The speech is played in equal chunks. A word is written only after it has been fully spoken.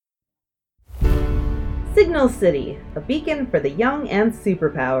Signal City, a beacon for the young and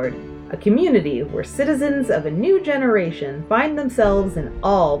superpowered. A community where citizens of a new generation find themselves in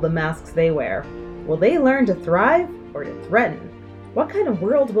all the masks they wear. Will they learn to thrive or to threaten? What kind of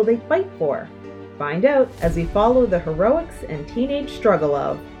world will they fight for? Find out as we follow the heroics and teenage struggle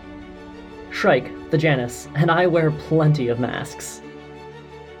of Shrike, the Janus, and I wear plenty of masks.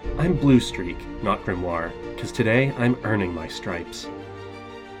 I'm Blue Streak, not Grimoire, because today I'm earning my stripes.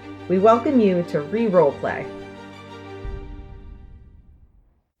 We welcome you to Re-Roleplay.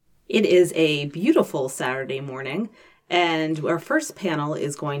 It is a beautiful Saturday morning, and our first panel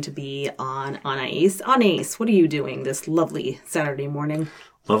is going to be on Anais. Anais, what are you doing this lovely Saturday morning?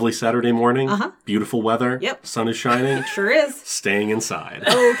 Lovely Saturday morning. Uh-huh. Beautiful weather. Yep. Sun is shining. It sure is. Staying inside.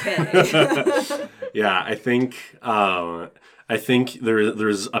 Okay. Yeah, I think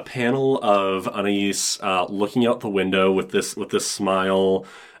there's a panel of Anais looking out the window with this smile,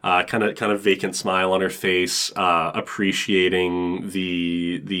 kind of vacant smile on her face, appreciating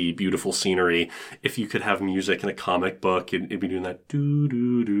the beautiful scenery. If you could have music in a comic book, it'd be doing that doo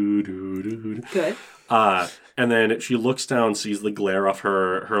doo doo doo doo. Good. And then she looks down, sees the glare off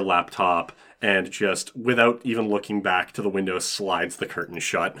her laptop, and just, without even looking back to the window, slides the curtain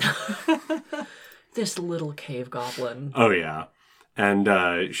shut. This little cave goblin. Oh, yeah.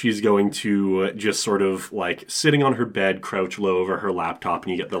 And she's going to just sort of, like, sitting on her bed, crouch low over her laptop,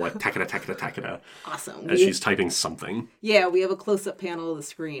 and you get the, like, takada, takada, takada. Awesome. As she's typing something. Yeah, we have a close-up panel of the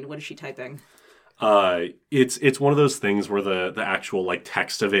screen. What is she typing? It's one of those things where the actual, like,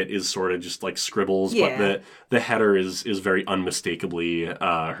 text of it is sort of just, like, scribbles, yeah. But the header is very unmistakably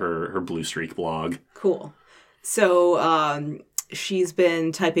her Blue Streak blog. Cool. So, she's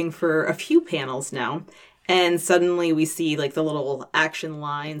been typing for a few panels now, and suddenly we see, like, the little action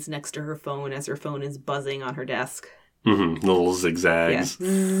lines next to her phone as her phone is buzzing on her desk. Mm-hmm. The little zigzags.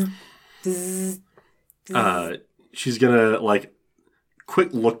 Yeah. She's gonna, like,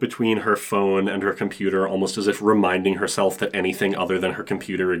 quick look between her phone and her computer, almost as if reminding herself that anything other than her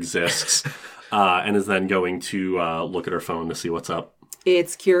computer exists, and is then going to look at her phone to see what's up.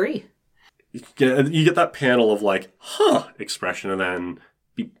 It's Curie. You get that panel of, like, huh, expression, and then,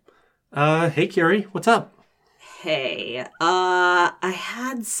 hey, Curie, what's up? Hey, I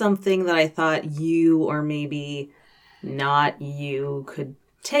had something that I thought you, or maybe not you, could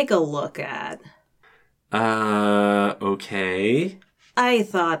take a look at. Okay. I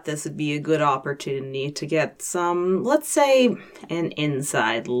thought this would be a good opportunity to get some, let's say, an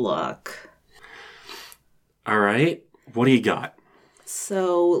inside look. All right. What do you got?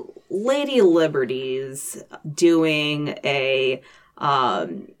 So, Lady Liberty's doing a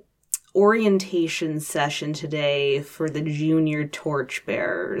orientation session today for the junior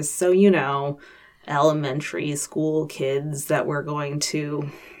torchbearers. So, you know, elementary school kids that we're going to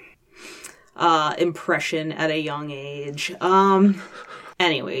impression at a young age.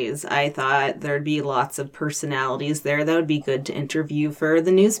 Anyways, I thought there'd be lots of personalities there that would be good to interview for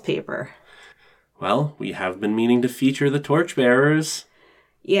the newspaper. Well, we have been meaning to feature the torchbearers.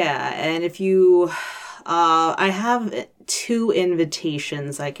 Yeah, and if you... I have 2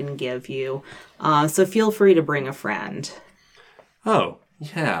 invitations I can give you, so feel free to bring a friend. Oh,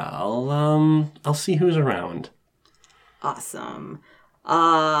 yeah, I'll see who's around. Awesome.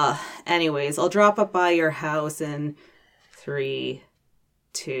 Anyways, I'll drop up by your house in 3,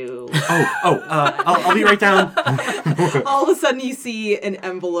 2... I'll be right down. All of a sudden you see an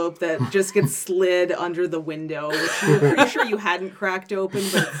envelope that just gets slid under the window, which you're pretty sure you hadn't cracked open,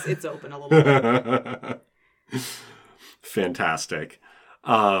 but it's open a little bit. Fantastic.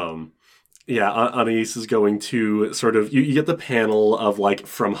 Yeah, Anais is going to sort of... You get the panel of, like,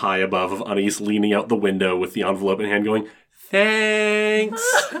 from high above of Anais leaning out the window with the envelope in hand going, thanks!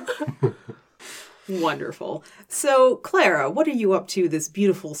 Wonderful. So, Clara, what are you up to this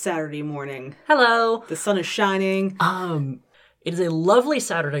beautiful Saturday morning? Hello. The sun is shining. It is a lovely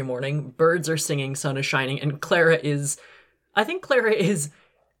Saturday morning. Birds are singing, sun is shining, and Clara is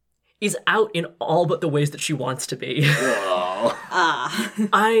out in all but the ways that she wants to be.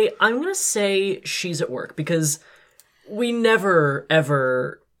 I'm going to say she's at work because we never,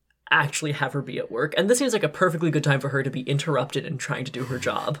 ever actually have her be at work. And this seems like a perfectly good time for her to be interrupted in trying to do her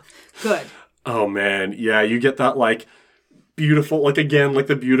job. Good. Oh, man. Yeah, you get that, like, beautiful, like, again, like,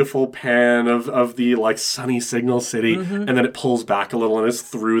 the beautiful pan of the, like, sunny Signal City, and then it pulls back a little and it's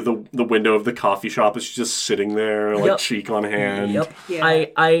through the window of the coffee shop. It's just sitting there, like, cheek on hand. Yep. Yeah.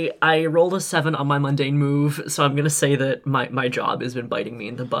 I rolled a 7 on my mundane move, so I'm going to say that my job has been biting me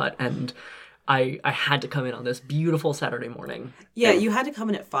in the butt, and I had to come in on this beautiful Saturday morning. Yeah, you had to come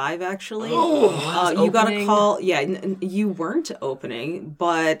in at 5, actually. Oh, you got a call. Yeah, you weren't opening,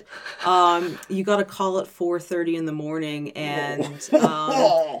 but you got a call at 4:30 in the morning, and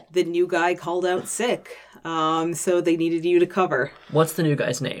the new guy called out sick. So they needed you to cover. What's the new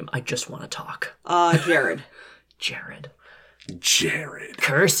guy's name? I just want to talk. Jared. Jared.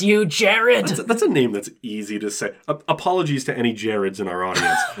 Curse you, Jared! That's a name that's easy to say. Apologies to any Jareds in our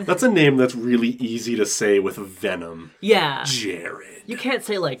audience. That's a name that's really easy to say with venom. Yeah. Jared. You can't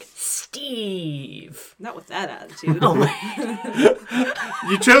say, like, Steve. Not with that attitude. Oh, my.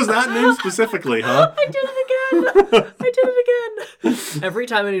 You chose that name specifically, huh? I did it again! Every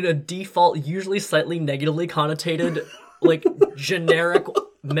time I need a default, usually slightly negatively connotated, like, generic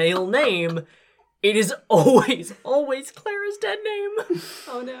male name, it is always Clara's dead name.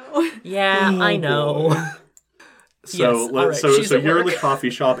 Oh, no. Yeah, I know. So, Yes, all right, so she's at you're in work. the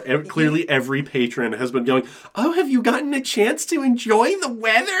coffee shop. Clearly, every patron has been going, "Oh, have you gotten a chance to enjoy the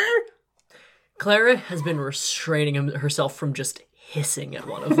weather?" Clara has been restraining herself from just hissing at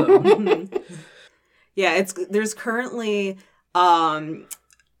one of them. Yeah, there's currently a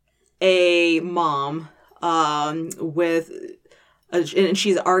mom with... and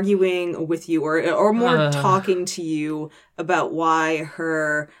she's arguing with you, or more talking to you about why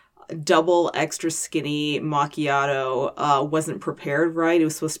her double extra skinny macchiato wasn't prepared right. It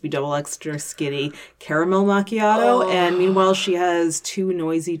was supposed to be double extra skinny caramel macchiato, and meanwhile she has 2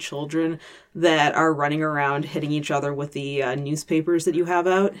 noisy children that are running around hitting each other with the newspapers that you have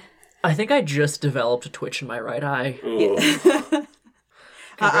out. I think I just developed a twitch in my right eye.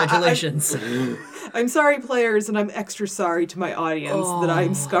 Congratulations. I'm sorry, players, and I'm extra sorry to my audience that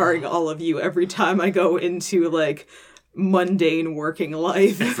I'm scarring all of you every time I go into, like, mundane working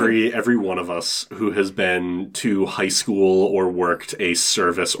life. Every one of us who has been to high school or worked a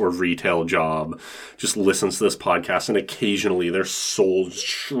service or retail job just listens to this podcast, and occasionally their soul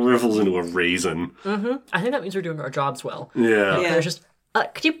shrivels into a raisin. Mm-hmm. I think that means we're doing our jobs well. Yeah. Yeah. There's just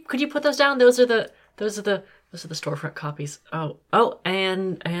could you put those down? Those are the storefront copies. Oh,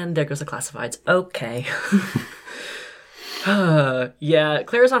 and there goes the classifieds. Okay. Yeah,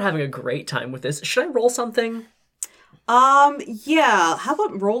 Claire's not having a great time with this. Should I roll something? Yeah. How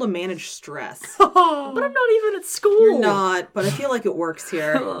about roll to manage stress? But I'm not even at school. You're not, but I feel like it works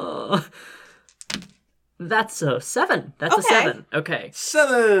here. That's a 7. That's a Okay. 7. Okay.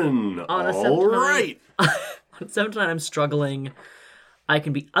 7. On a 7 All to 9. right. On 7 to 9, I'm struggling. I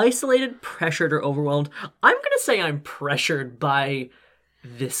can be isolated, pressured, or overwhelmed. I'm going to say I'm pressured by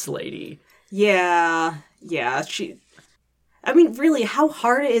this lady. Yeah. I mean, really, how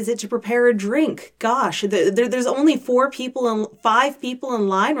hard is it to prepare a drink? Gosh, there's only 5 people in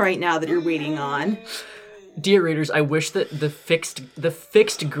line right now that you're waiting on. Dear readers, I wish that the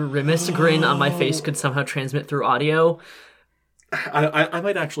fixed grimace grin on my face could somehow transmit through audio. I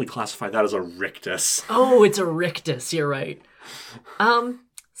might actually classify that as a rictus. Oh, it's a rictus. You're right.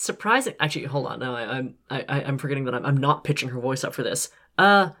 Surprising. Actually, hold on. No, I'm forgetting that I'm not pitching her voice up for this.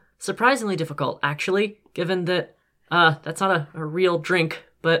 Surprisingly difficult, actually, given that that's not a real drink.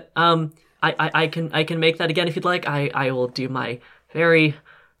 But I can make that again if you'd like. I will do my very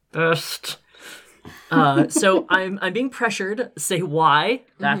best. So I'm being pressured. Say why.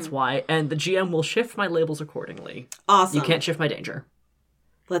 That's why. And the GM will shift my labels accordingly. Awesome. You can't shift my danger.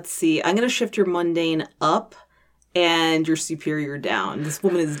 Let's see. I'm going to shift your mundane up and your superior down. This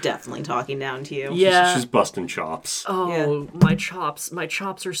woman is definitely talking down to you. Yeah. She's busting chops. Oh, my chops. My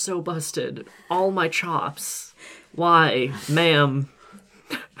chops are so busted. All my chops. Why? Ma'am.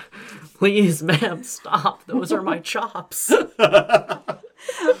 Please, ma'am, stop. Those are my chops.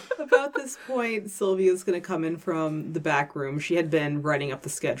 About this point, Sylvia's going to come in from the back room. She had been writing up the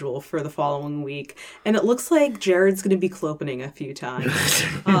schedule for the following week, and it looks like Jared's going to be clopening a few times.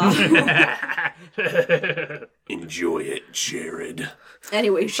 Enjoy it, Jared.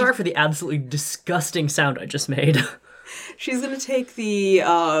 Anyway, Sorry for the absolutely disgusting sound I just made. she's going to take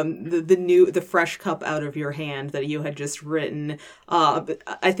the fresh cup out of your hand that you had just written. But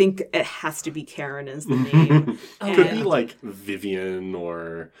I think it has to be Karen as the name. Could be like Vivian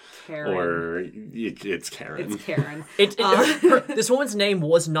or Karen. or it's Karen. It's Karen. This woman's name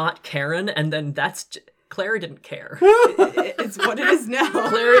was not Karen, and then Clara didn't care. It's what it is now.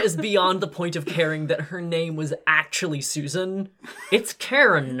 Clara is beyond the point of caring that her name was actually Susan. It's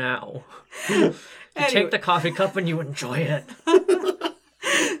Karen now. You take the coffee cup and you enjoy it.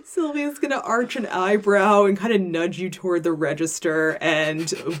 Sylvia's going to arch an eyebrow and kind of nudge you toward the register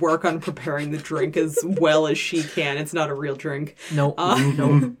and work on preparing the drink as well as she can. It's not a real drink. Nope.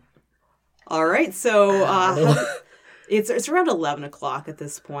 Nope. All right, so It's around 11 o'clock at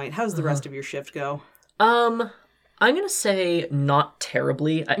this point. How's the rest of your shift go? I'm gonna say not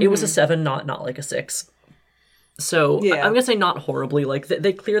terribly. It was a 7, not like a 6. So Yeah. I'm gonna say not horribly. Like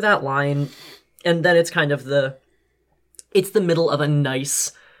they clear that line, and then it's kind of it's the middle of a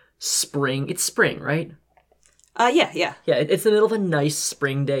nice spring. It's spring, right? Yeah. Yeah, it's the middle of a nice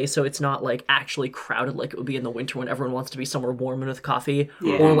spring day, so it's not like actually crowded like it would be in the winter when everyone wants to be somewhere warm and with coffee,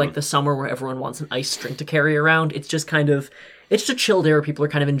 or like the summer where everyone wants an iced drink to carry around. It's just it's just a chill day where people are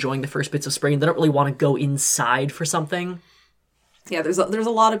kind of enjoying the first bits of spring. They don't really want to go inside for something. Yeah, there's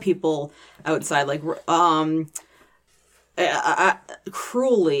a lot of people outside, like,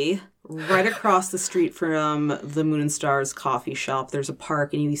 cruelly, right across the street from the Moon and Stars coffee shop, there's a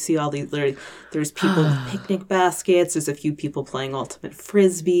park, and you see all these, there's people with picnic baskets, there's a few people playing ultimate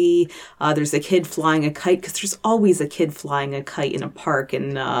frisbee, there's a kid flying a kite, because there's always a kid flying a kite in a park in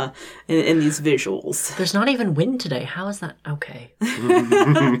these visuals. There's not even wind today. How is that? Okay.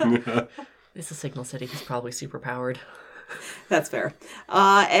 It's a Signal City. He's probably super powered. That's fair.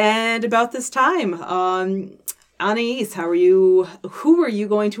 And about this time, Anais, who are you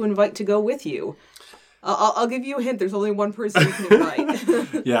going to invite to go with you? I'll give you a hint. There's only one person you can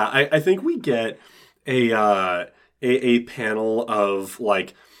invite. Yeah, I think we get a panel of,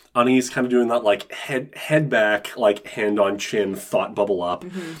 like, Anais kind of doing that, like, head back, like, hand on chin, thought bubble up.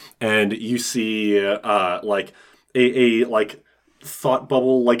 Mm-hmm. And you see, like, a like, thought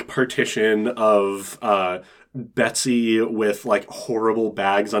bubble, like, partition of, Betsy with, like, horrible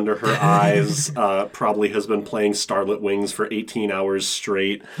bags under her eyes, probably has been playing Starlit Wings for 18 hours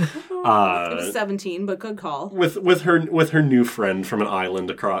straight. It was 17, but good call. With her new friend from an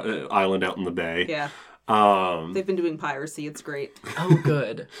island out in the bay. Yeah. They've been doing piracy. It's great. Oh,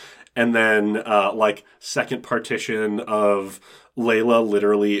 good. And then, like, second partition of Layla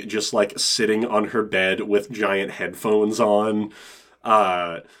literally just, like, sitting on her bed with giant headphones on,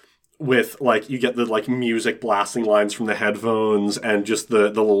 with, like, you get the, like, music blasting lines from the headphones and just the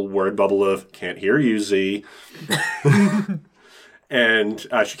little word bubble of, "Can't hear you, Z." And she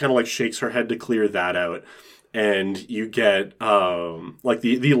kind of, like, shakes her head to clear that out. And you get, like,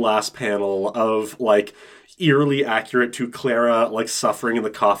 the last panel of, like, eerily accurate to Clara, like, suffering in the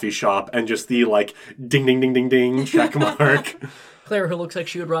coffee shop and just the, like, ding, ding, ding, ding, ding, check mark. Clara, who looks like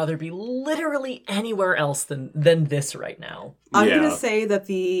she would rather be literally anywhere else than this right now. I'm going to say that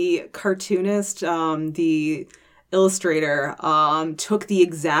the cartoonist, the illustrator, took the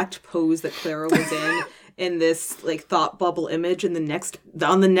exact pose that Clara was in this, like, thought bubble image on the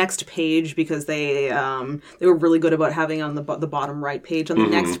next page, because they were really good about having on the bottom right page. On the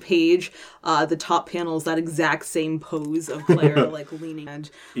next page, the top panel is that exact same pose of Clara, like, leaning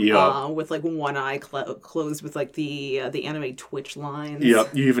and with, like, one eye closed with, like, the anime Twitch lines.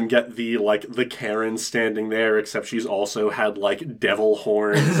 Yep, you even get the Karen standing there, except she's also had, like, devil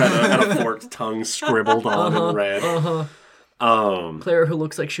horns and a forked tongue scribbled on in red. Clara, who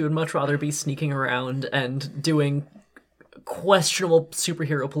looks like she would much rather be sneaking around and doing questionable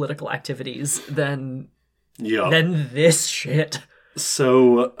superhero political activities than this shit.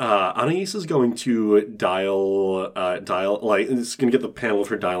 So, Anais is going to dial, like, it's going to get the panel of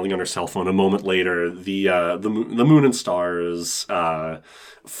her dialing on her cell phone. A moment later, the Moon and Stars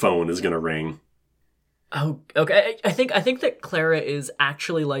phone is going to ring. Oh, okay. I think that Clara is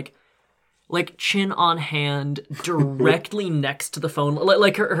actually, like chin on hand, directly next to the phone.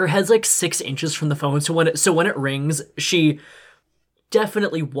 Like her head's like 6 inches from the phone. So when it rings, she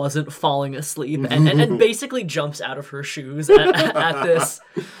definitely wasn't falling asleep, and basically jumps out of her shoes at this.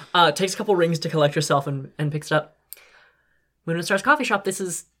 Takes a couple rings to collect herself and picks it up. Moon and Stars Coffee Shop. This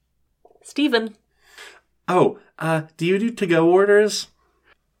is Steven. Oh, do you do to-go orders?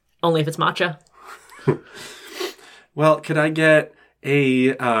 Only if it's matcha. Well, could I get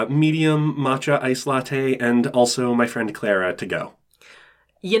a medium matcha iced latte and also my friend Clara to go?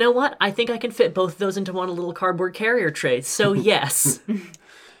 You know what? I think I can fit both of those into one little cardboard carrier tray, so yes.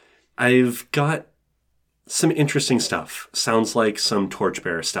 I've got some interesting stuff. Sounds like some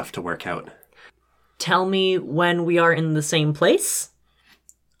torchbearer stuff to work out. Tell me when we are in the same place?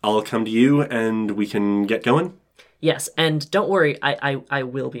 I'll come to you and we can get going? Yes, and don't worry, I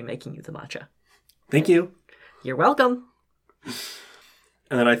will be making you the matcha. Thank you. You're welcome.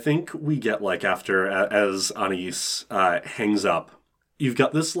 And then I think we get, like, after, as Anais hangs up, you've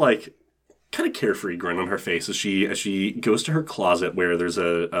got this, like, kind of carefree grin on her face as she goes to her closet where there's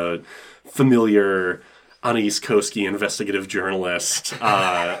a familiar Anais Koski investigative journalist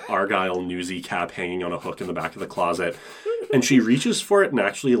Argyle Newsy cap hanging on a hook in the back of the closet. And she reaches for it and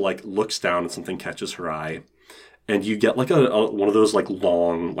actually, like, looks down and something catches her eye. and you get like a one of those like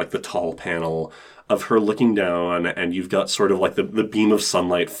long, like the tall panel of her looking down, and you've got sort of like the beam of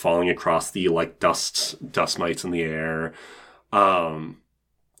sunlight falling across the like dust mites in the air.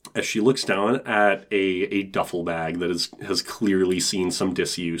 As she looks down at a duffel bag that has clearly seen some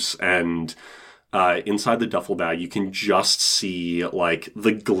disuse, and inside the duffel bag you can just see like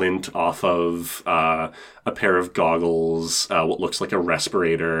the glint off of a pair of goggles, what looks like a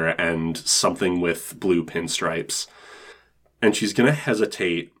respirator, and something with blue pinstripes. And she's gonna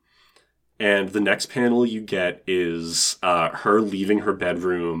hesitate. And the next panel you get is her leaving her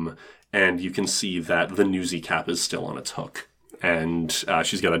bedroom, and you can see that the newsy cap is still on its hook. And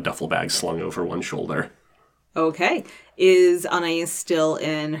she's got a duffel bag slung over one shoulder. Okay. Is Anais still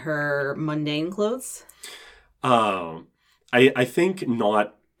in her mundane clothes? I think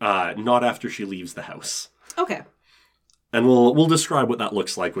not after she leaves the house. Okay. And we'll describe what that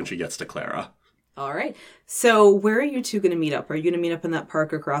looks like when she gets to Clara. All right. So where are you two going to meet up? Are you going to meet up in that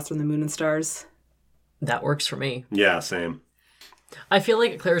park across from the Moon and Stars? That works for me. Yeah, same. I feel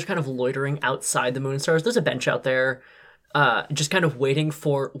like Claire's kind of loitering outside the Moon and Stars. There's a bench out there, just kind of waiting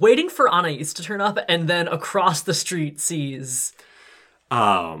for Anais to turn up, and then across the street sees...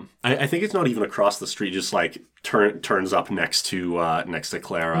 I think it's not even across the street, just like turns up next to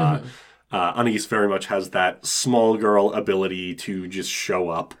Clara. Anais very much has that small girl ability to just show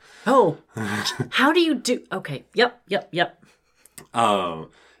up. Oh, how do you do... Okay, yep.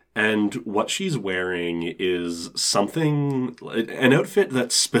 And what she's wearing is an outfit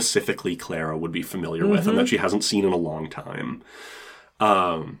that specifically Clara would be familiar with and that she hasn't seen in a long time.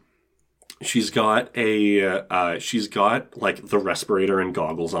 She's got like the respirator and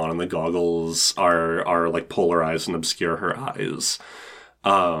goggles on, and the goggles are like polarized and obscure her eyes.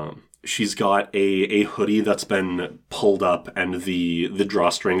 She's got a hoodie that's been pulled up, and the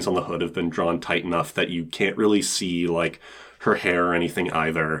drawstrings on the hood have been drawn tight enough that you can't really see like her hair or anything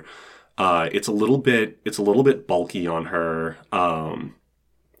either. It's a little bit bulky on her, to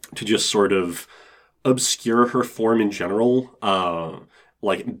just sort of obscure her form in general.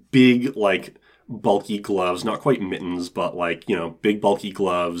 Like big, like bulky gloves, not quite mittens, but like, big bulky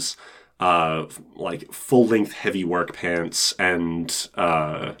gloves, like full length heavy work pants, and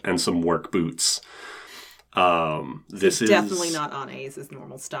some work boots. This is definitely not Anais'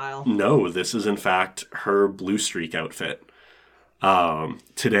 normal style. No, this is in fact her Blue Streak outfit.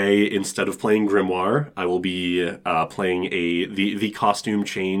 Today, instead of playing Grimoire, I will be playing the costume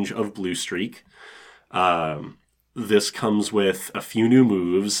change of Blue Streak. This comes with a few new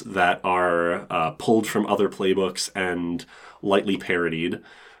moves that are pulled from other playbooks and lightly parodied.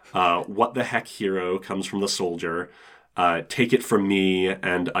 What the Heck Hero comes from the Soldier. Take It From Me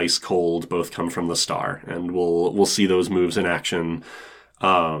and Ice Cold both come from the Star, and we'll see those moves in action.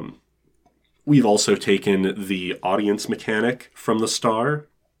 We've also taken the audience mechanic from the Star,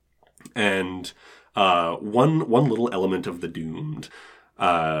 and one little element of the Doomed.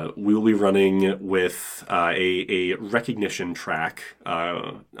 We will be running with a recognition track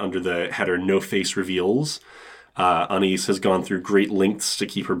under the header No Face Reveals. Anais has gone through great lengths to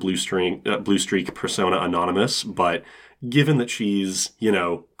keep her Blue Streak persona anonymous, but given that she's,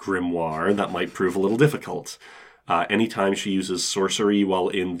 Grimoire, that might prove a little difficult. Anytime she uses sorcery while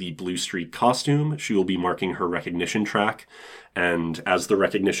in the Blue Streak costume, she will be marking her recognition track, and as the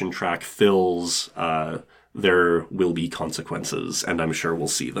recognition track fills, there will be consequences, and I'm sure we'll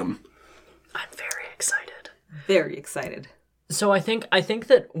see them. I'm very excited. Very excited. So I think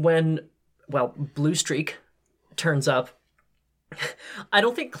that when, Blue Streak turns up, I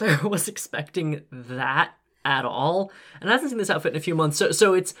don't think Claire was expecting that at all, and I haven't seen this outfit in a few months.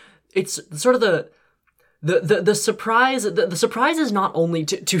 So it's sort of the surprise. The surprise is not only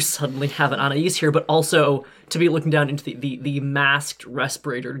to suddenly have an Anais here, but also to be looking down into the masked,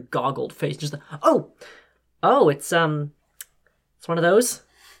 respirator, goggled face. Just it's one of those.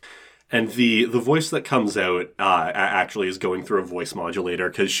 And the voice that comes out actually is going through a voice modulator,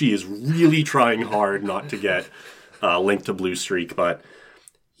 because she is really trying hard not to get linked to Blue Streak. But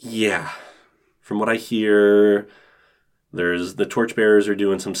yeah, from what I hear, there's the Torchbearers are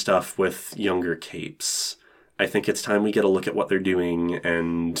doing some stuff with younger capes. I think it's time we get a look at what they're doing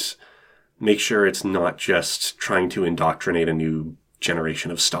and make sure it's not just trying to indoctrinate a new generation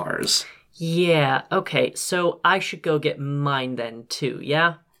of stars. Yeah, okay, so I should go get mine then too,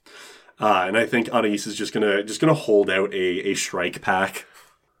 yeah? And I think Anais is just gonna hold out a Shrike pack.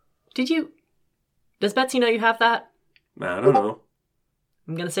 Does Betsy know you have that? I don't know.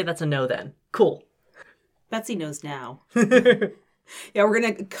 I'm gonna say that's a no then. Cool. Betsy knows now. Yeah, we're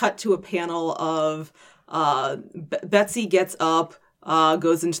gonna cut to a panel of Betsy gets up,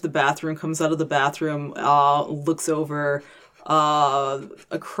 goes into the bathroom, comes out of the bathroom, looks over.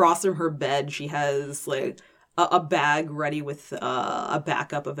 Across from her bed, she has like a bag ready with a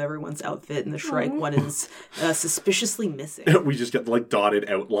backup of everyone's outfit, and the Shrike one is suspiciously missing. We just get like dotted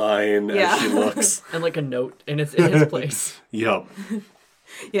outline as she looks. And like a note in its place. Yep.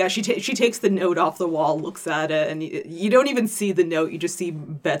 Yeah, she takes the note off the wall, looks at it, and you don't even see the note. You just see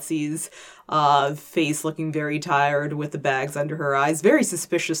Betsy's face looking very tired with the bags under her eyes, very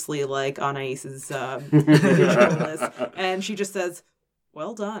suspiciously like Anais's list. And she just says,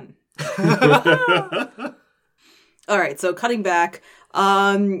 "Well done." All right, so cutting back,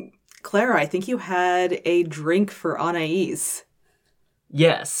 Clara, I think you had a drink for Anais.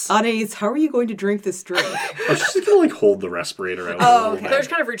 Yes. Anais, how are you going to drink this drink? I was just gonna like hold the respirator out. Oh, okay. Claire's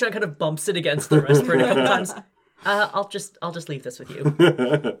kind of reaches out, kind of bumps it against the respirator a couple times. I'll just leave this with you.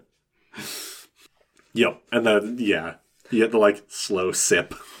 Yep, and then you get the like slow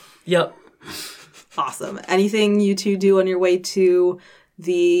sip. Yep. Awesome. Anything you two do on your way to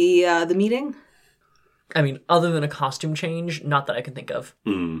the meeting? I mean, other than a costume change, not that I can think of.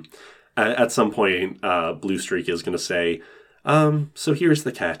 At some point, Blue Streak is going to say, so here's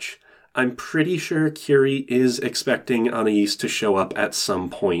the catch. I'm pretty sure Curie is expecting Anais to show up at some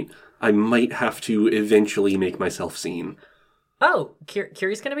point. I might have to eventually make myself seen. Oh,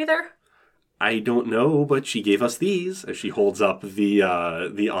 Curie's gonna be there? I don't know, but she gave us these, as she holds up the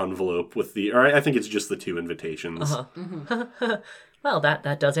envelope with or I think it's just the 2 invitations. Uh-huh. Mm-hmm. Well,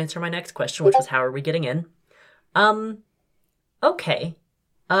 that does answer my next question, which was how are we getting in? Okay.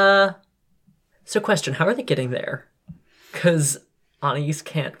 So question, how are they getting there? Because Anais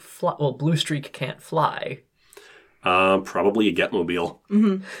can't fly. Well, Blue Streak can't fly. Probably a Getmobile.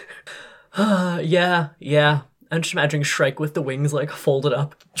 Mm-hmm. Yeah. I'm just imagining Shrike with the wings like folded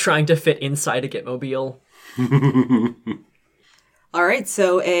up, trying to fit inside a Getmobile. All right,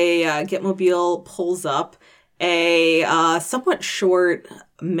 so a Getmobile pulls up. A somewhat short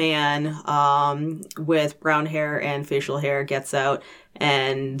man with brown hair and facial hair gets out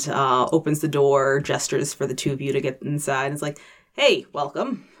and opens the door, gestures for the 2 of you to get inside. It's like, "Hey,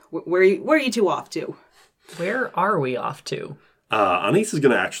 welcome. Where are you 2 off to?" Where are we off to? Anais is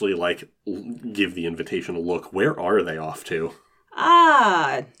going to actually like give the invitation a look. Where are they off to?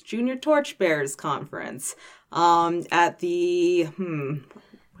 Junior Torchbearers Conference. At the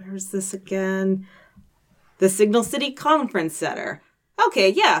where's this again? The Signal City Conference Center. Okay,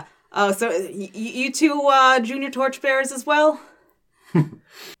 yeah. So you 2 Junior Torchbearers as well?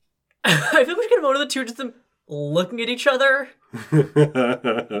 I feel we should get a moment of the 2 just them looking at each other.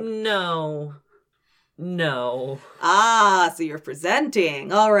 No. So you're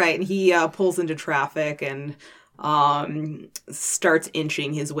presenting. All right. And he pulls into traffic and starts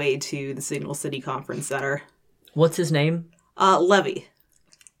inching his way to the Signal City Conference Center. What's his name? Levy.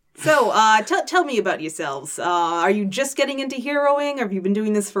 So, tell me about yourselves. Are you just getting into heroing? Have you been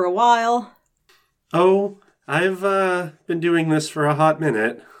doing this for a while? Oh, I've been doing this for a hot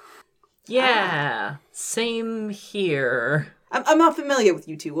minute. Yeah, same here. I'm not familiar with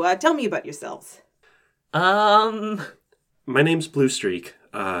you 2. Tell me about yourselves. My name's Blue Streak.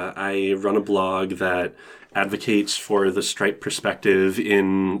 I run a blog that advocates for the stripe perspective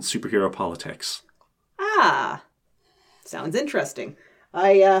in superhero politics. Sounds interesting.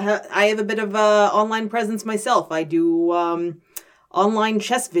 I have a bit of online presence myself. I do online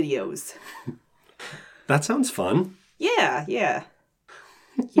chess videos. That sounds fun. Yeah.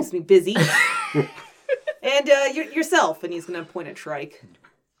 Keeps me busy. And yourself, and he's going to point at Shrike.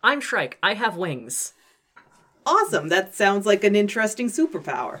 I'm Shrike. I have wings. Awesome. That sounds like an interesting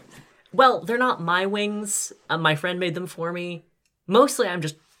superpower. Well, they're not my wings. My friend made them for me. Mostly I'm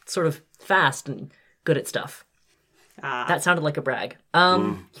just sort of fast and good at stuff. That sounded like a brag.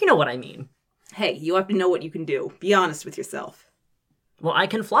 You know what I mean. Hey, you have to know what you can do. Be honest with yourself. Well, I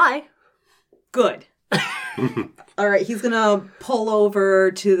can fly. Good. All right, he's going to pull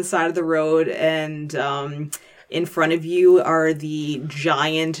over to the side of the road, and in front of you are the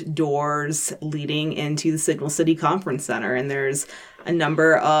giant doors leading into the Signal City Conference Center, and there's a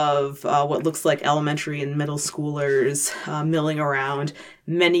number of what looks like elementary and middle schoolers milling around.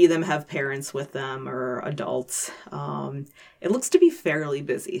 Many of them have parents with them or adults. It looks to be fairly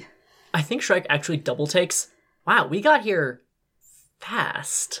busy. I think Shrike actually double takes. Wow, we got here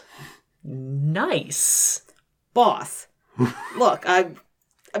fast. Nice. Boss, look, I'm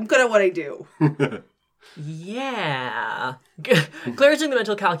good at what I do. Yeah. Claire's doing the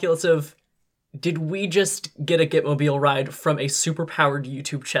mental calculus of, did we just get a Gitmobile ride from a superpowered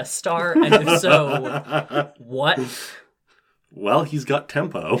YouTube chess star? And if so, what? Well, he's got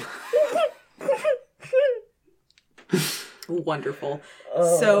tempo. Wonderful.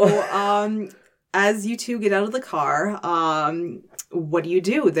 So, as you two get out of the car, what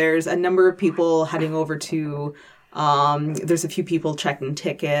do? There's a number of people heading over to, there's a few people checking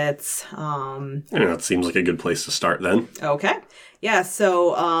tickets. That seems like a good place to start then. Okay. Yeah,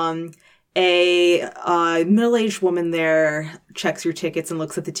 so a middle-aged woman there checks your tickets and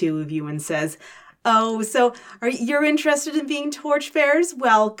looks at the two of you and says, "Oh, so you're interested in being torchbearers?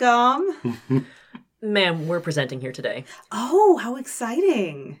 Welcome." Ma'am, we're presenting here today. Oh, how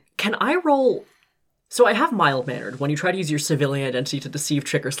exciting. Can I roll... So I have mild-mannered. When you try to use your civilian identity to deceive,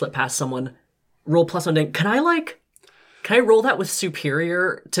 trick, or slip past someone, roll +1. Can I roll that with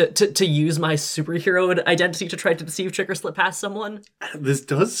superior to use my superhero identity to try to deceive, trick, or slip past someone? This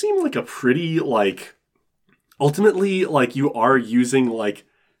does seem like a pretty, ultimately, you are using,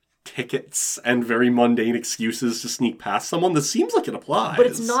 tickets and very mundane excuses to sneak past someone. This seems like it applies. But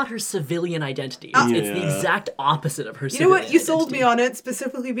it's not her civilian identity. It's the exact opposite of her civilian identity. You know what? You identity. sold me on it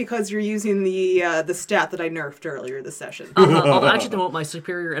specifically because you're using the stat that I nerfed earlier this session. Although actually, at the moment, my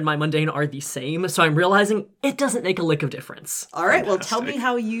superior and my mundane are the same, so I'm realizing it doesn't make a lick of difference. All right, well, tell me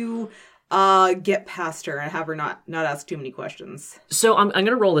how you get past her and have her not ask too many questions. So I'm going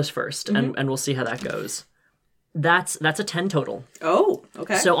to roll this first, and we'll see how that goes. That's a 10 total. Oh,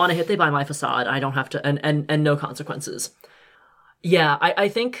 okay. So on a hit, they buy my facade. I don't have to, and no consequences. Yeah, I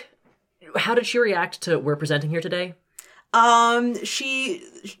think. How did she react to we're presenting here today?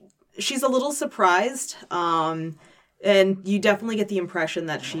 She's a little surprised. And you definitely get the impression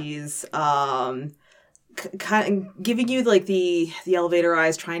that she's kind of giving you the elevator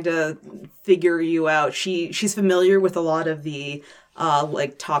eyes, trying to figure you out. She's familiar with a lot of the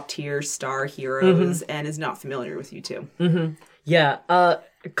top tier star heroes and is not familiar with you two. Mm-hmm. Yeah.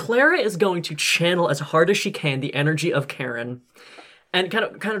 Clara is going to channel as hard as she can the energy of Karen and kind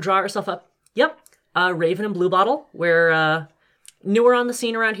of draw herself up. Yep. Raven and Bluebottle. We're newer on the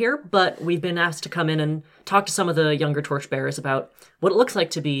scene around here, but we've been asked to come in and talk to some of the younger torchbearers about what it looks like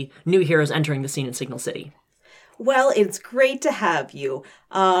to be new heroes entering the scene in Signal City. Well, it's great to have you.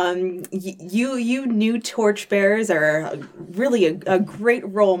 You new torchbearers are really a great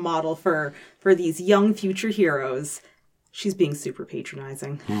role model for these young future heroes. She's being super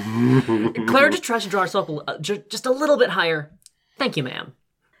patronizing. Clara just tries to draw herself just a little bit higher. Thank you, ma'am.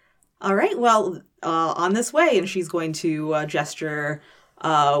 All right, well, on this way, and she's going to gesture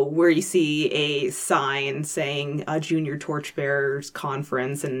where you see a sign saying Junior Torchbearers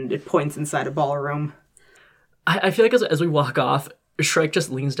Conference, and it points inside a ballroom. I feel like as we walk off, Shrike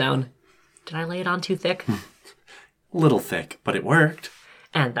just leans down. Did I lay it on too thick? Little thick, but it worked.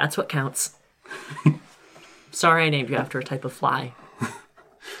 And that's what counts. Sorry I named you after a type of fly.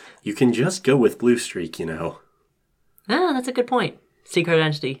 You can just go with Blue Streak, you know. Ah, that's a good point. Secret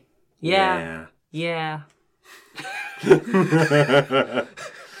identity. Yeah.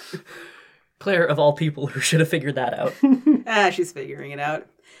 Claire, of all people, who should have figured that out. She's figuring it out.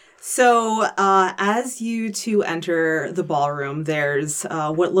 So, as you two enter the ballroom, there's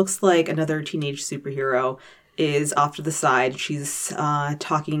what looks like another teenage superhero is off to the side. She's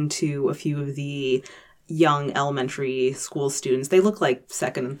talking to a few of the young elementary school students. They look like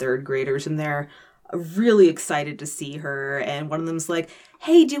second and third graders, and they're really excited to see her. And one of them's like,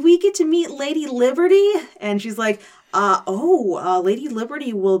 "Hey, do we get to meet Lady Liberty?" And she's like, Lady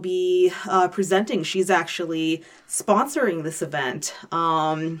Liberty will be presenting. She's actually sponsoring this event.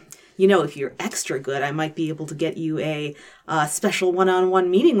 If you're extra good, I might be able to get you a special one-on-one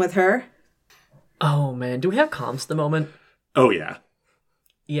meeting with her. Oh, man. Do we have comms at the moment? Oh, yeah.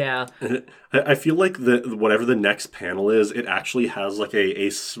 Yeah. I feel like whatever the next panel is, it actually has a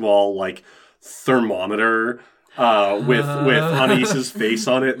small thermometer with Anais's face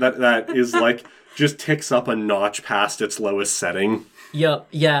on it that is just ticks up a notch past its lowest setting. Yep,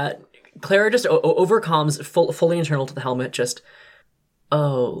 yeah. Clara just overcomes fully internal to the helmet, just,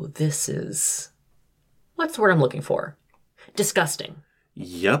 this is... What's the word I'm looking for? Disgusting.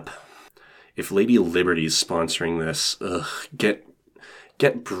 Yep. If Lady Liberty's sponsoring this,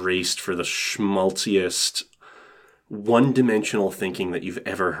 get braced for the schmaltziest, one-dimensional thinking that you've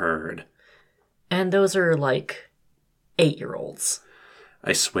ever heard. And those are 8-year-olds.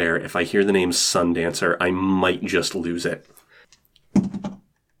 I swear, if I hear the name Sundancer, I might just lose it.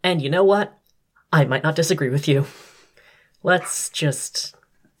 And you know what? I might not disagree with you. Let's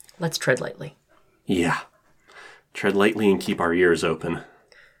tread lightly. Yeah. Tread lightly and keep our ears open.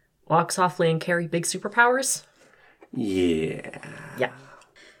 Walk softly and carry big superpowers? Yeah. Yeah.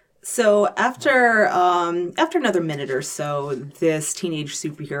 So after another minute or so, this teenage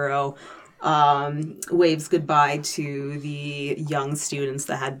superhero waves goodbye to the young students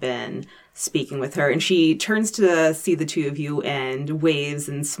that had been speaking with her, and she turns to see the two of you and waves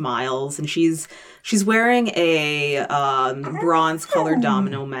and smiles, and she's wearing a bronze colored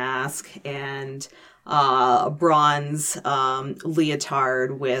domino mask and a bronze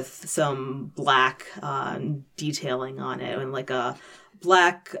leotard with some black detailing on it, and like a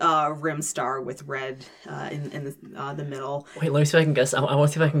black rim star with red in the middle. Wait, let me see if I can guess. I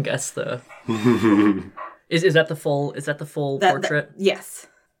want to see if I can guess the. Is that the full? Is that the full portrait? Yes.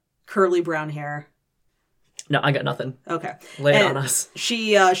 Curly brown hair. No, I got nothing. Okay. Lay it on us.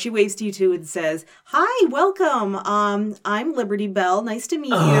 She waves to you two and says, "Hi, welcome. I'm Liberty Bell. Nice to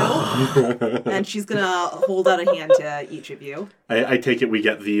meet you." And she's gonna hold out a hand to each of you. I take it we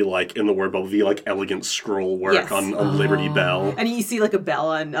get the, like, in the word bubble, the, like, elegant scroll work Yes. on Liberty Bell. And you see like a bell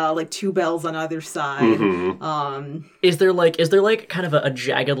on like two bells on either side. Mm-hmm. Is there like kind of a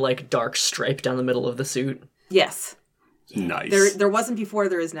jagged like dark stripe down the middle of the suit? Yes. Nice. There wasn't before,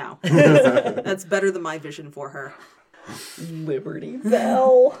 there is now. That's better than my vision for her. Liberty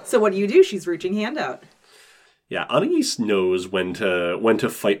Bell. So what do? She's reaching hand out. Yeah, Anais knows when to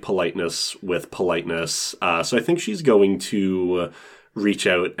fight politeness with politeness. So I think she's going to reach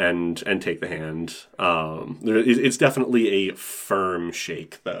out and take the hand. It's definitely a firm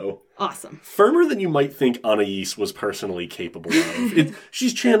shake, though. Awesome. Firmer than you might think Anais was personally capable of.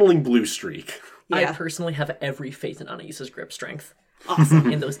 She's channeling Blue Streak. Yeah. I personally have every faith in Anais's grip strength. Awesome.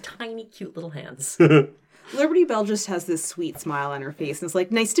 In those tiny, cute little hands. Liberty Bell just has this sweet smile on her face and it's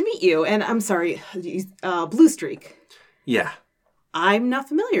like, "Nice to meet you." And I'm sorry, Blue Streak. Yeah. I'm not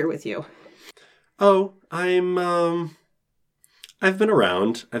familiar with you. Oh, I've been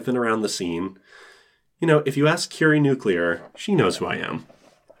around. I've been around the scene. You know, if you ask Curie Nuclear, she knows who I am.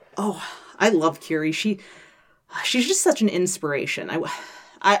 Oh, I love Curie. She's just such an inspiration.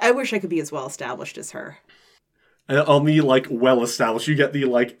 I wish I could be as well established as her. On the, like, well-established, you get the,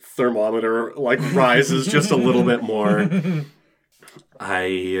 like, thermometer, like, rises just a little bit more.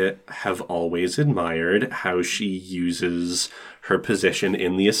 I have always admired how she uses her position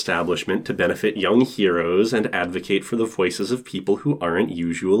in the establishment to benefit young heroes and advocate for the voices of people who aren't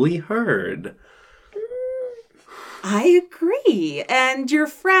usually heard. I agree. And your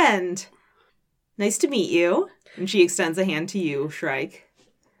friend. Nice to meet you. And she extends a hand to you, Shrike.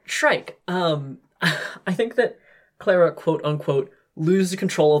 Shrike, I think that Clara, quote unquote, loses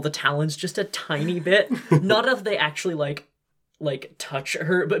control of the talons just a tiny bit. Not if they actually like touch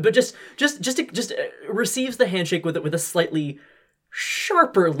her, but just receives the handshake with a slightly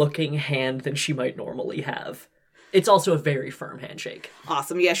sharper looking hand than she might normally have. It's also a very firm handshake.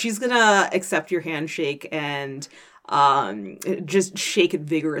 Awesome. Yeah, she's gonna accept your handshake and just shake it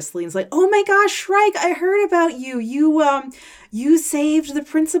vigorously. And it's like, "Oh my gosh, Shrike, I heard about you. You saved the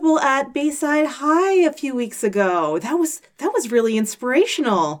principal at Bayside High a few weeks ago. That was really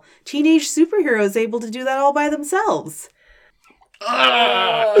inspirational. Teenage superheroes able to do that all by themselves."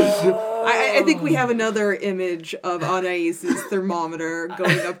 I think we have another image of Anais's thermometer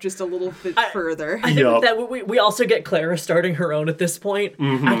going up just a little bit further. I think that we also get Clara starting her own at this point.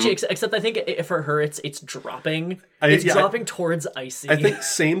 Mm-hmm. Actually, except I think for her it's dropping. It's dropping towards icy. I think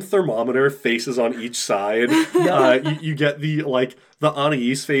same thermometer, faces on each side. You get the, like, the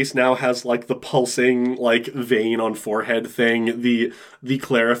Anais face now has, like, the pulsing, like, vein on forehead thing. The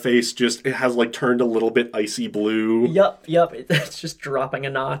Clara face just, it has, like, turned a little bit icy blue. Yup. It's just dropping a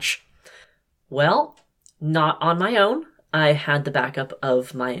notch. Well, not on my own. I had the backup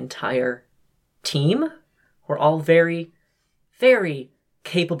of my entire team. We're all very, very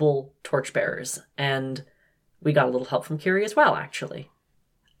capable torchbearers. And we got a little help from Curie as well, actually.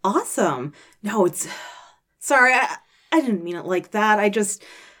 Awesome. No, sorry, I didn't mean it like that.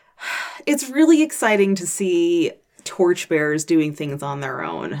 It's really exciting to see torchbearers doing things on their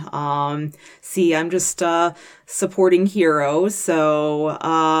own. I'm just supporting heroes, so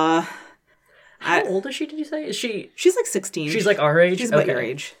How old is she, did you say? She's like 16. She's like our age? She's about your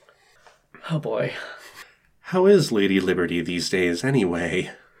age. Oh boy. How is Lady Liberty these days, anyway?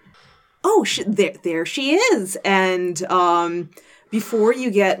 Oh, there she is. And before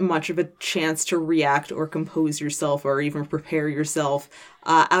you get much of a chance to react or compose yourself or even prepare yourself,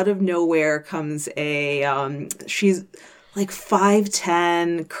 out of nowhere comes she's like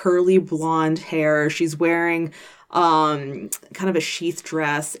 5'10", curly blonde hair. She's wearing kind of a sheath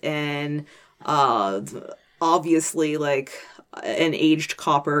dress and obviously like an aged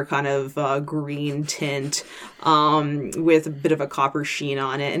copper kind of green tint with a bit of a copper sheen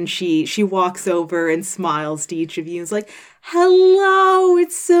on it. And she walks over and smiles to each of you and is like, "Hello,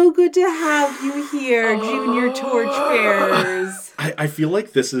 it's so good to have you here, junior torchbearers." I feel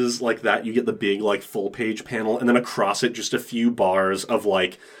like this is like that. You get the big, like, full page panel, and then across it just a few bars of,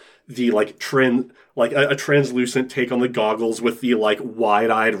 like, the like a translucent take on the goggles with the like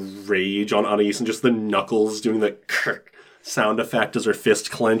wide-eyed rage on Anais and just the knuckles doing the sound effect as her fist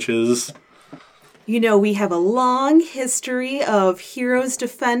clenches. You know, we have a long history of heroes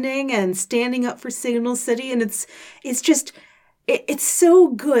defending and standing up for Signal City, and it's so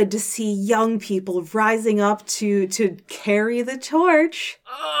good to see young people rising up to carry the torch.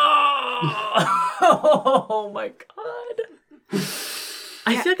 Oh my god.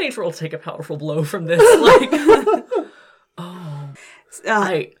 I feel like I need to take a powerful blow from this. Like,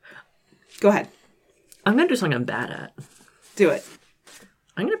 Go ahead. I'm gonna do something I'm bad at. Do it.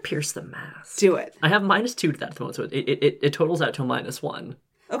 I'm gonna pierce the mask. Do it. I have -2 to that at the moment, so it totals out to a -1.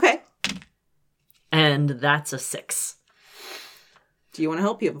 Okay. And that's a 6. Do you want to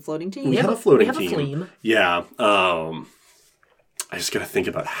help? You have a floating team? We have a floating team. We have a flame. Yeah. I just gotta think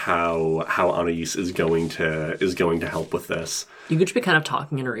about how Anais is going to help with this. You could just be kind of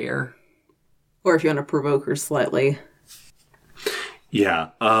talking in her ear. Or if you want to provoke her slightly.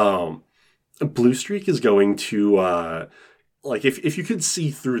 Yeah. Blue Streak is going to like if you could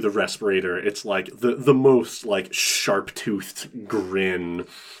see through the respirator, it's like the most like sharp-toothed grin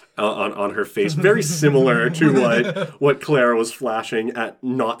on her face, very similar to what Clara was flashing at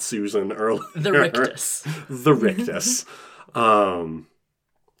not Susan earlier. The rictus. The rictus.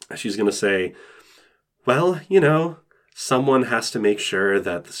 She's gonna say, well, someone has to make sure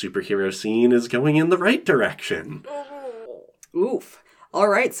that the superhero scene is going in the right direction. Oof. All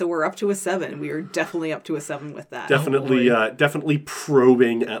right, so we're up to a 7. We are definitely up to a 7 with that. Definitely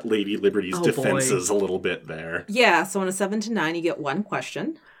probing at Lady Liberty's defenses a little bit there. Yeah, so on a 7 to 9, you get 1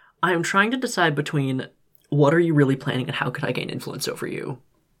 question. I'm trying to decide between what are you really planning and how could I gain influence over you?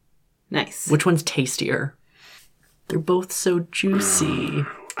 Nice. Which one's tastier? They're both so juicy.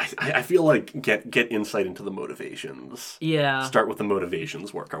 I feel like get insight into the motivations. Yeah. Start with the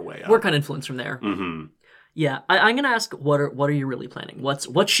motivations, work our way up. Work on influence from there. Mm-hmm. Yeah, I'm gonna ask what are you really planning?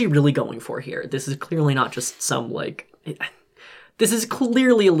 What's she really going for here? This is clearly not just some this is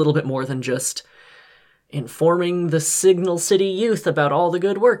clearly a little bit more than just informing the Signal City youth about all the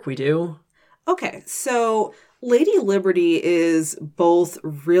good work we do. Okay, so Lady Liberty is both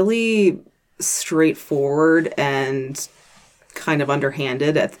really straightforward and kind of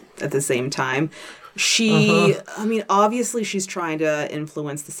underhanded at the same time. Obviously she's trying to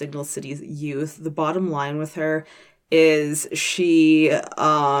influence the Signal City's youth. The bottom line with her is she's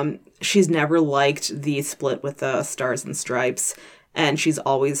never liked the split with the Stars and Stripes, and she's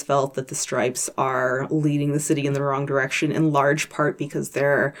always felt that the Stripes are leading the city in the wrong direction, in large part because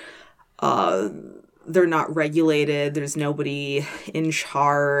they're not regulated. There's nobody in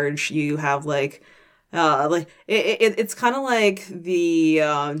charge. You have it's kind of like the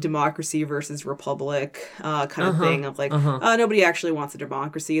democracy versus republic kind of thing of nobody actually wants a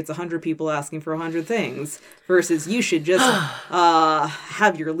democracy. It's 100 people asking for 100 things versus you should just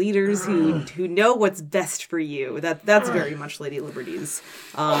have your leaders who know what's best for you. That's very much Lady Liberty's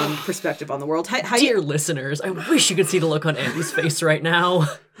perspective on the world. Dear listeners, I wish you could see the look on Andy's face right now.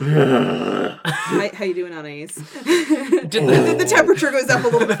 How you doing, Anais? The temperature goes up a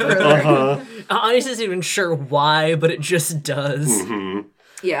little bit further. Anais isn't even sure why, but it just does. Mm-hmm.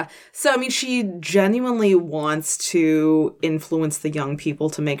 Yeah. So, she genuinely wants to influence the young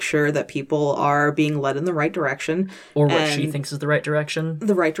people to make sure that people are being led in the right direction. Or what she thinks is the right direction.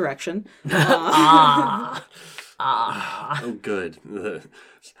 The right direction. Oh, good.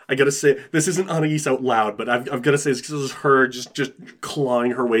 I gotta say, this isn't Anais out loud, but I've gotta say, this is her just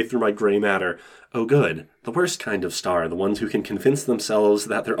clawing her way through my gray matter. Oh, good. The worst kind of star, the ones who can convince themselves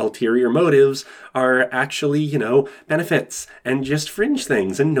that their ulterior motives are actually, benefits and just fringe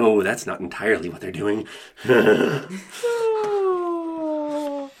things. And no, that's not entirely what they're doing.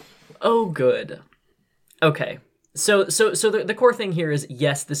 Oh, good. Okay. So the core thing here is,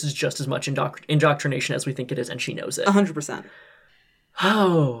 yes, this is just as much indoctrination as we think it is, and she knows it. 100%.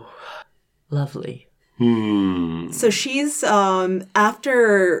 Oh, lovely. So she's,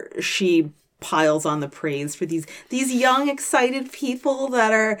 after she piles on the praise for these young, excited people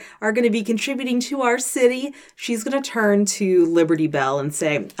that are going to be contributing to our city, she's going to turn to Liberty Bell and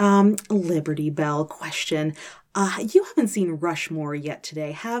say, Liberty Bell, question. You haven't seen Rushmore yet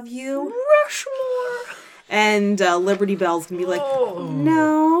today, have you? Rushmore! And Liberty Bell's going to be like,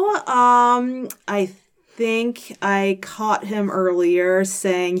 no, I think I caught him earlier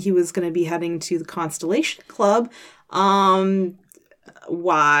saying he was going to be heading to the Constellation Club. Why?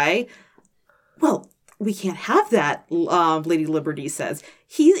 Well, we can't have that, Lady Liberty says.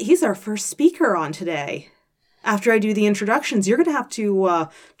 He's our first speaker on today. After I do the introductions, you're going to have to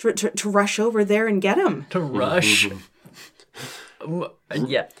rush over there and get him. To rush?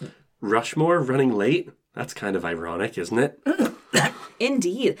 Yeah. Rushmore running late? That's kind of ironic, isn't it?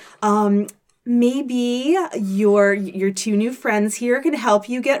 Indeed. Maybe your two new friends here can help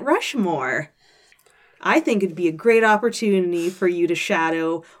you get Rushmore. I think it'd be a great opportunity for you to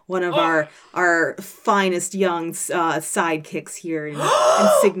shadow one of our finest young sidekicks here in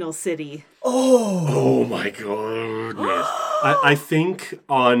Signal City. Oh my goodness. I think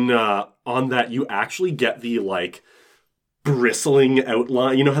on that you actually get the, like, bristling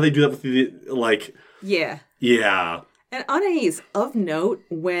outline. You know how they do that with the, like... Yeah. Yeah. And Anais, of note,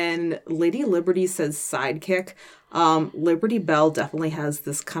 when Lady Liberty says sidekick, Liberty Belle definitely has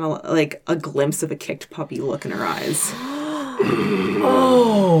this kind of like a glimpse of a kicked puppy look in her eyes.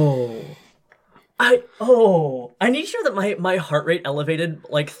 I need sure that my heart rate elevated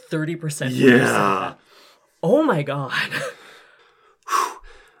like 30%. Yeah. Oh my god.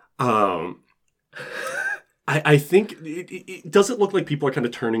 I think does it look like people are kind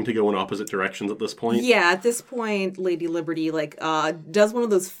of turning to go in opposite directions at this point? Yeah, at this point, Lady Liberty does one of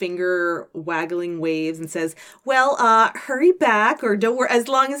those finger waggling waves and says, "Well, hurry back, or don't worry. As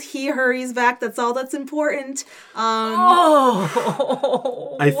long as he hurries back, that's all that's important." I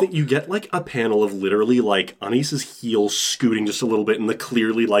think you get like a panel of literally like Anis's heel scooting just a little bit in the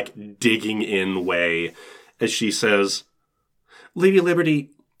clearly like digging in way as she says, "Lady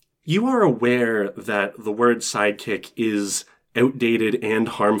Liberty, you are aware that the word sidekick is outdated and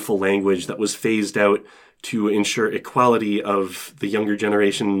harmful language that was phased out to ensure equality of the younger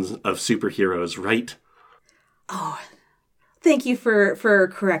generations of superheroes, right?" Oh, thank you for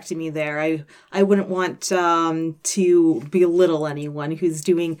correcting me there. I wouldn't want to belittle anyone who's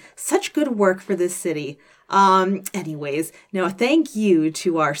doing such good work for this city. Anyways, now thank you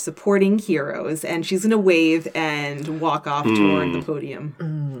to our supporting heroes, and she's gonna wave and walk off toward the podium.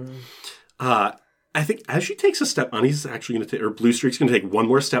 I think as she takes a step, Ani's actually going to take, or Blue Streak's going to take one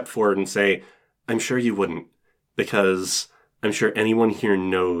more step forward and say, "I'm sure you wouldn't, because I'm sure anyone here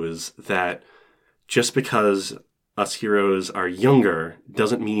knows that just because us heroes are younger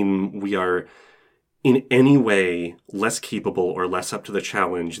doesn't mean we are in any way less capable or less up to the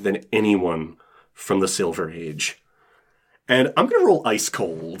challenge than anyone from the Silver Age." And I'm going to roll Ice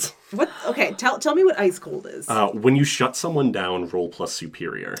Cold. What? Okay, tell me what Ice Cold is. When you shut someone down, roll plus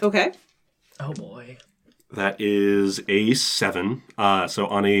superior. Okay. Oh boy. That is a 7. So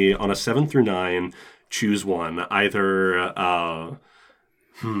on a 7 through 9, choose one. Either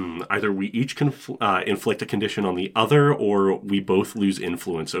we each can inflict a condition on the other, or we both lose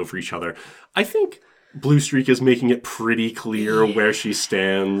influence over each other. I think Blue Streak is making it pretty clear where she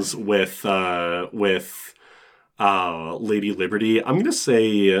stands with Lady Liberty. I'm gonna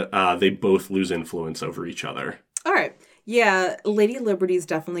say they both lose influence over each other. All right. Yeah, Lady Liberty's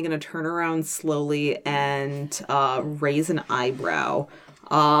definitely going to turn around slowly and raise an eyebrow.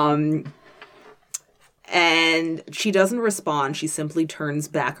 And she doesn't respond. She simply turns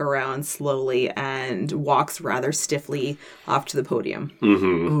back around slowly and walks rather stiffly off to the podium.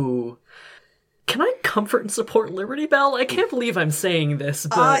 Mm-hmm. Ooh. Can I comfort and support Liberty Belle? I can't believe I'm saying this,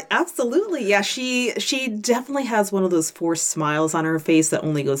 but... Absolutely, yeah. She definitely has one of those forced smiles on her face that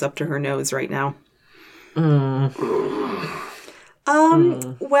only goes up to her nose right now.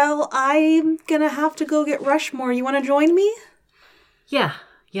 Well, I'm gonna have to go get Rushmore. You want to join me? Yeah,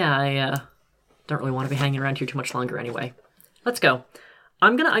 I don't really want to be hanging around here too much longer anyway. Let's go.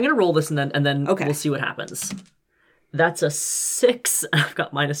 I'm gonna roll this and then Okay. We'll see what happens. That's a 6. I've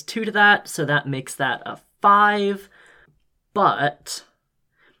got -2 to that, so that makes that a 5. But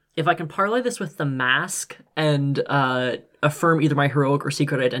if I can parlay this with the mask and affirm either my heroic or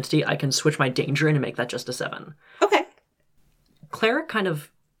secret identity, I can switch my danger in and make that just a 7. Okay. Cleric kind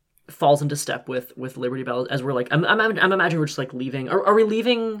of falls into step with Liberty Belle as we're like, I'm imagining we're just like leaving. Are we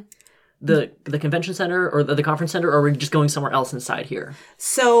leaving the convention center or the conference center, or are we just going somewhere else inside here?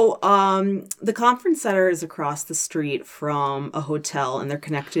 So, the conference center is across the street from a hotel, and they're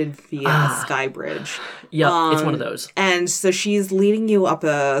connected via a sky bridge. Yeah, it's one of those. And so she's leading you up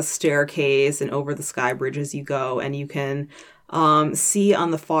a staircase and over the sky bridge as you go, and you can see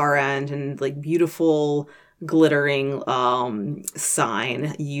on the far end and like beautiful glittering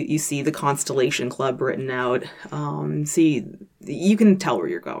sign. You see the Constellation Club written out. So you can tell where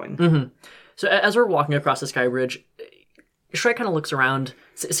you're going. Mm-hmm. So as we're walking across the sky bridge, Shrek kind of looks around,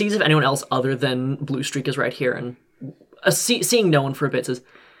 sees if anyone else other than Blue Streak is right here, and seeing no one for a bit says,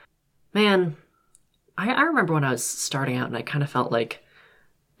 "Man, I remember when I was starting out, and I kind of felt like,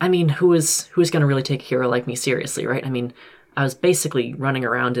 I mean, who is going to really take a hero like me seriously, right? I mean, I was basically running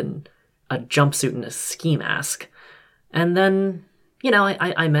around in a jumpsuit and a ski mask. And then,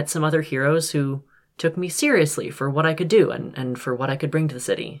 I met some other heroes who took me seriously for what I could do and for what I could bring to the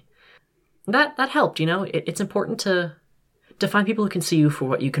city. that helped, you know? It's important to find people who can see you for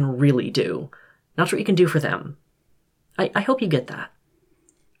what you can really do, not what you can do for them. I hope you get that.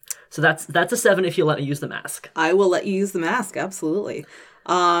 So that's a 7 if you let me use the mask. I will let you use the mask, absolutely.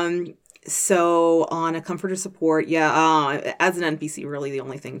 So on a comforter support, as an NPC, really the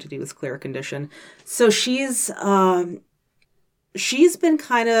only thing to do is clear a condition. So she's been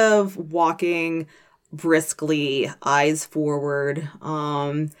kind of walking briskly, eyes forward,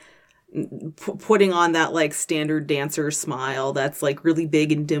 putting on that like standard dancer smile that's like really big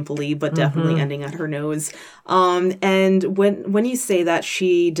and dimply, but definitely ending at her nose. And when you say that,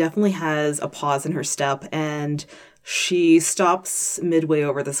 she definitely has a pause in her step, and she stops midway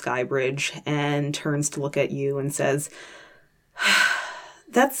over the sky bridge and turns to look at you and says,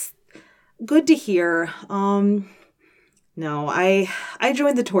 "That's good to hear. No, I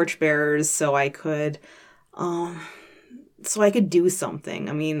joined the Torchbearers so I could do something.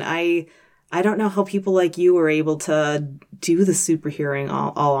 I mean, I don't know how people like you are able to do the super hearing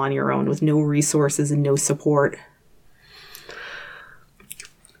all on your own with no resources and no support."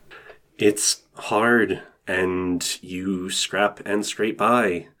 It's hard, and you scrap and scrape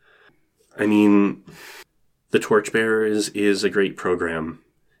by. I mean, the Torchbearers is a great program.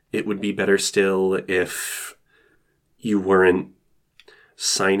 It would be better still if you weren't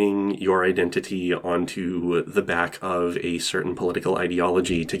signing your identity onto the back of a certain political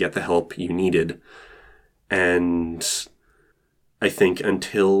ideology to get the help you needed. And I think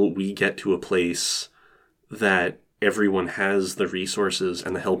until we get to a place that everyone has the resources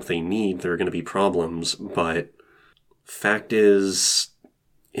and the help they need, there are going to be problems. But fact is,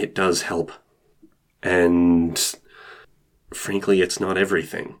 it does help. And frankly, it's not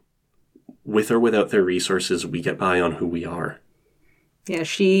everything. With or without their resources, we get by on who we are. Yeah,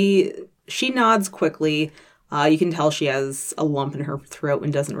 she nods quickly. You can tell she has a lump in her throat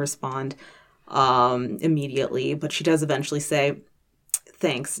and doesn't respond immediately, but she does eventually say,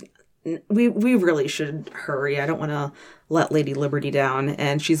 "Thanks. We really should hurry. I don't want to let Lady Liberty down."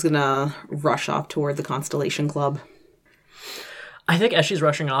 And she's going to rush off toward the Constellation Club. I think as she's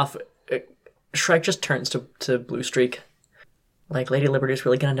rushing off, Shrike just turns to Blue Streak. Like, Lady Liberty's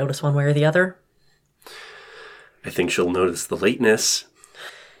really going to notice one way or the other? I think she'll notice the lateness.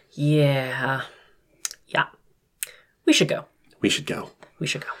 Yeah. We should go. We should go.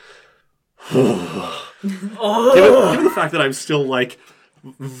 Given the fact that I'm still, like,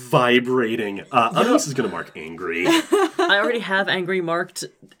 vibrating, Anais is going to mark angry. I already have angry marked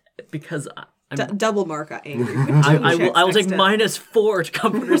because I'm... double mark angry. I will take -4 to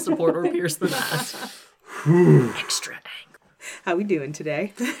comforter support or pierce the mask. Extra angry. How we doing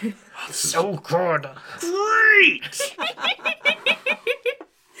today? So good. Great!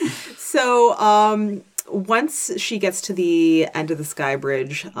 So, once she gets to the end of the sky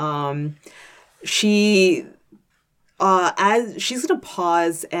bridge, she's gonna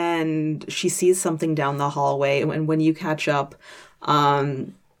pause, and she sees something down the hallway. And when you catch up,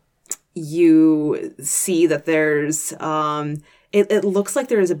 you see that there's it looks like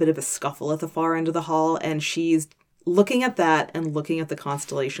there is a bit of a scuffle at the far end of the hall, and she's looking at that and looking at the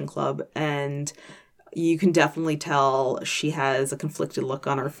Constellation Club, and you can definitely tell she has a conflicted look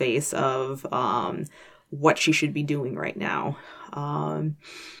on her face of what she should be doing right now.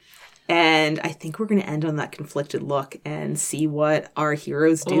 And I think we're going to end on that conflicted look and see what our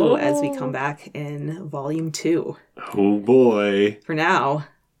heroes do as we come back in Volume 2. Oh boy. For now,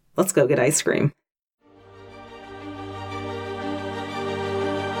 let's go get ice cream.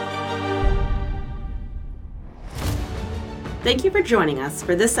 Thank you for joining us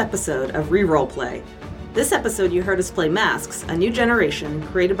for this episode of Reroll Play. This episode you heard us play Masks, A New Generation,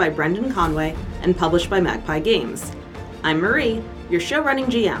 created by Brendan Conway and published by Magpie Games. I'm Marie, your show-running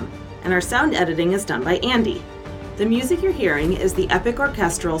GM, and our sound editing is done by Andy. The music you're hearing is the epic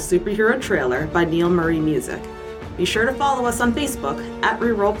orchestral superhero trailer by Neil Murray Music. Be sure to follow us on Facebook at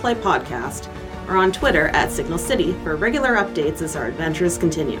Reroll Play Podcast or on Twitter at Signal City for regular updates as our adventures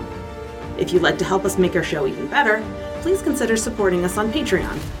continue. If you'd like to help us make our show even better, please consider supporting us on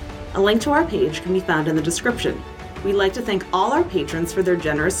Patreon. A link to our page can be found in the description. We'd like to thank all our patrons for their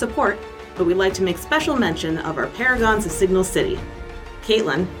generous support, but we'd like to make special mention of our paragons of Signal City,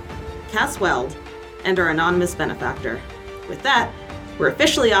 Caitlin, Cass Weld, and our anonymous benefactor. With that, we're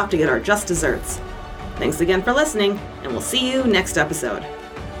officially off to get our just desserts. Thanks again for listening, and we'll see you next episode.